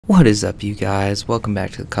What is up, you guys? Welcome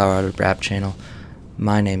back to the Colorado Braap channel.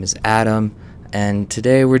 My name is Adam, and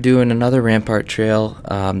today we're doing another Rampart trail.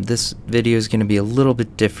 This video is going to be a little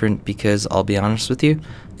bit different because, I'll be honest with you,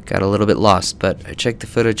 got a little bit lost, but I checked the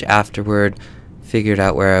footage afterward, figured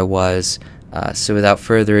out where I was. So without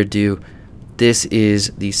further ado, this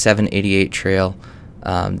is the 788 trail.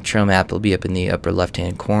 Trail map will be up in the upper left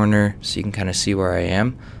hand corner, so you can kind of see where I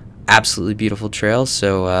am. Absolutely beautiful trail,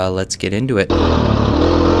 so let's get into it.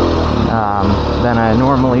 Then I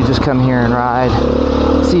normally just come here and ride,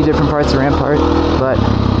 see different parts of Rampart, but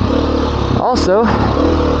also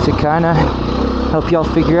to kind of help y'all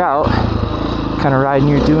figure out kind of riding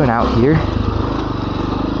you're doing out here.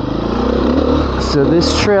 So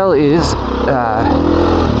this trail is,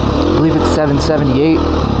 I believe it's 778.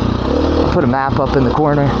 I'll put a map up in the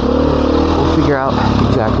corner. We'll figure out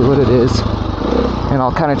exactly what it is, and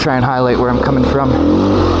I'll kind of try and highlight where I'm coming from.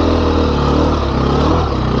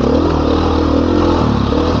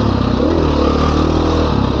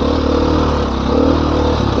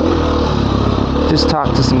 Just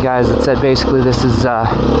talked to some guys that said basically this is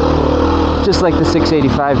just like the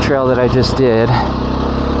 685 trail that I just did.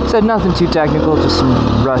 Said nothing too technical, just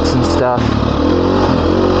some ruts and stuff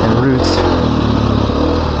and roots.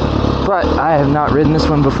 But I have not ridden this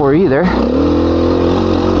one before either,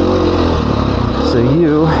 so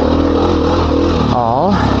you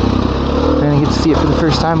all are gonna get to see it for the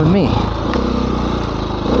first time with me.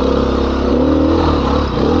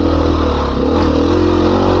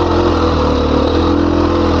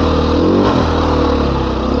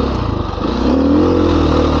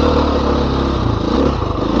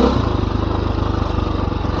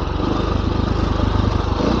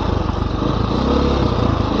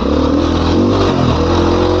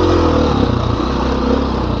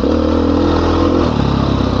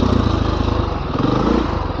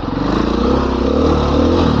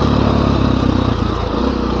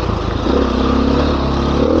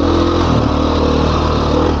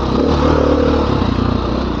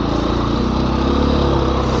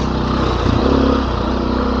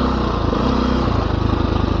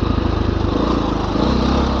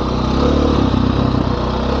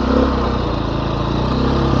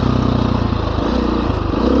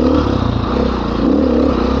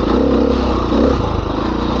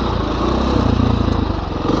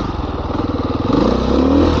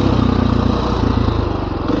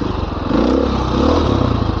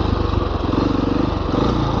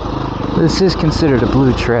 This is considered a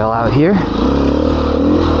blue trail out here,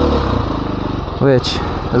 which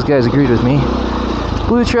those guys agreed with me.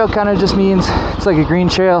 Blue trail kind of just means it's like a green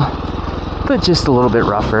trail, but just a little bit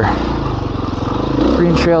rougher.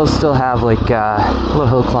 Green trails still have like little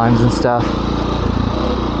hill climbs and stuff.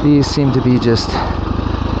 These seem to be just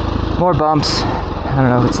more bumps. I don't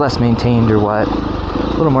know if it's less maintained or what.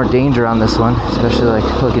 A little more danger on this one, especially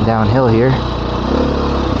like looking downhill here,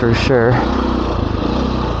 for sure.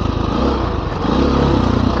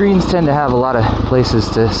 Greens tend to have a lot of places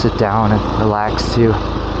to sit down and relax to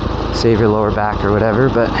save your lower back or whatever,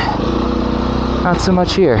 but not so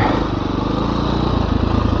much here.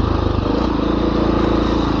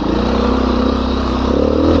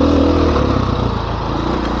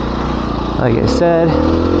 Like I said,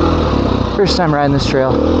 first time riding this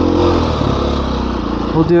trail.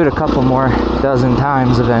 We'll do it a couple more dozen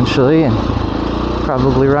times eventually and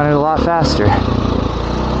probably run it a lot faster.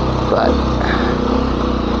 But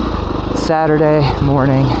Saturday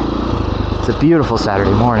morning. It's a beautiful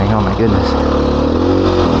Saturday morning, oh my goodness.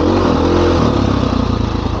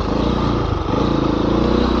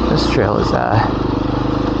 This trail is,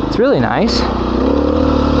 it's really nice.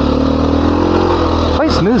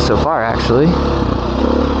 Quite smooth so far, actually.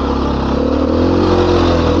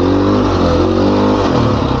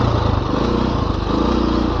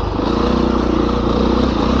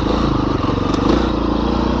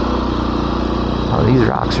 These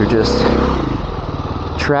rocks are just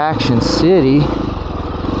traction city.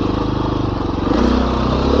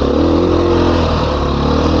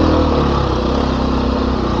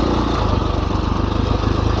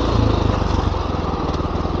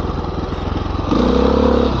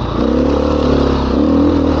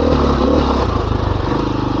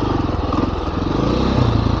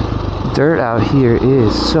 Dirt out here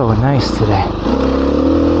is so nice today.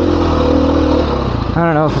 I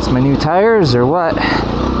don't know if it's my new tires or what.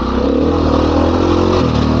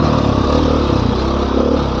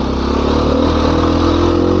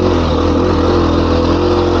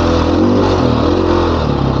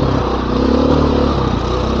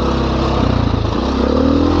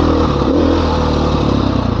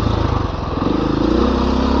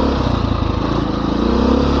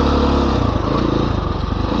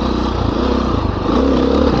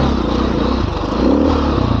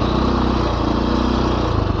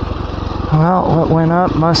 What went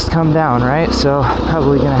up must come down, right? So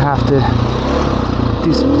probably gonna have to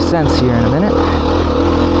do some descents here in a minute.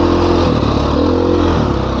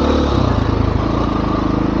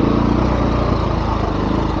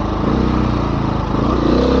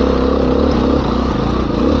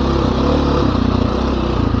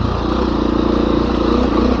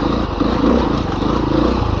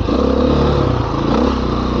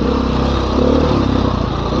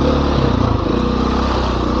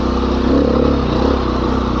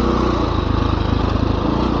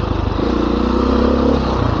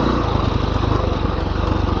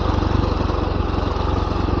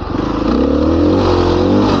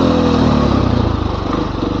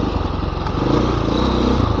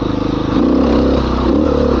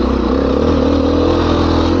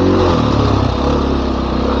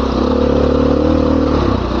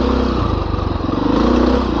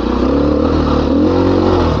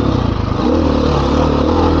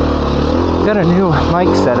 Got a new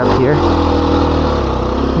mic set up here.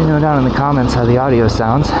 Let me know down in the comments how the audio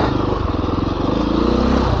sounds.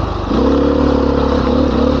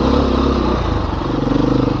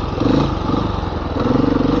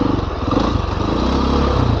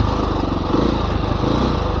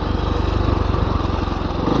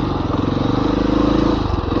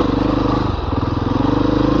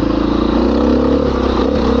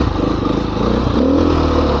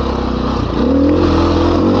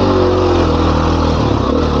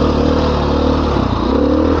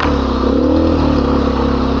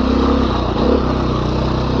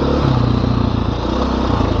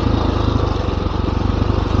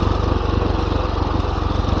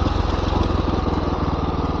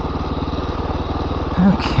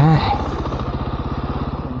 Okay.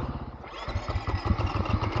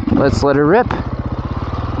 Let's let her rip.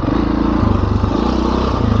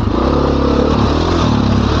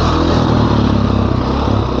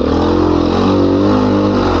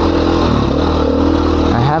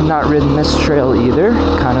 I have not ridden this trail either.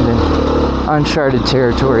 Kind of in uncharted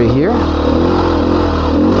territory here.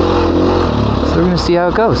 So we're gonna see how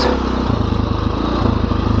it goes.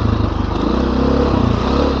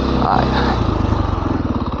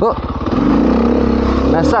 Oh,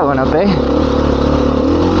 messed that one up, eh?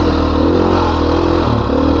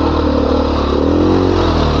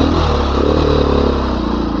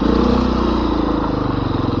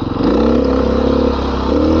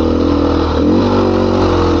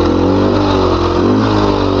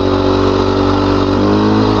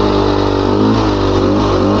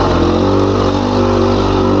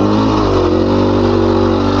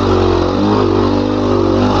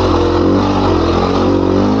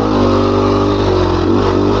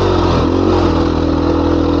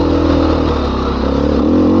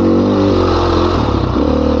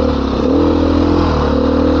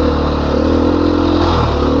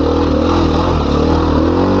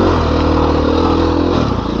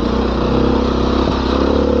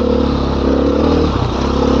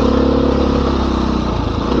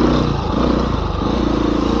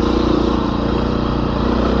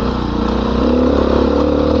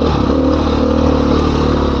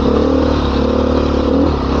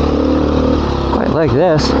 Like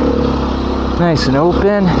this, nice and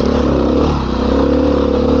open.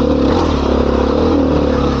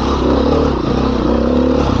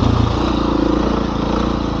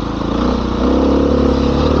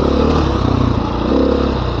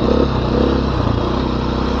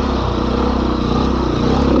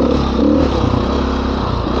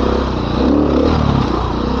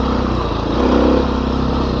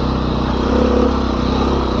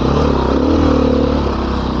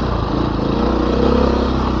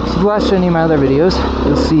 If you watched any of my other videos,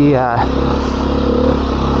 you'll see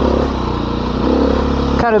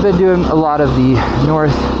kind of been doing a lot of the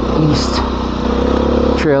northeast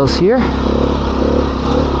trails here.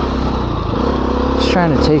 Just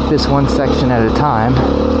trying to take this one section at a time.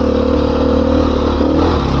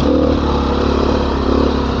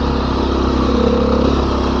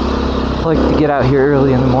 I like to get out here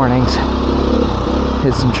early in the mornings,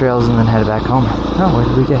 hit some trails, and then head back home. Oh, where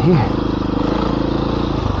did we get here?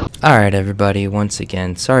 Alright everybody, once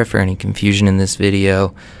again, sorry for any confusion in this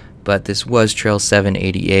video, but this was Trail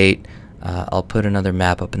 788. I'll put another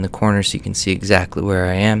map up in the corner so you can see exactly where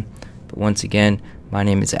I am. But once again, my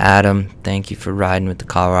name is Adam. Thank you for riding with the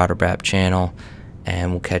Colorado Braap channel,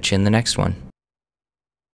 and we'll catch you in the next one.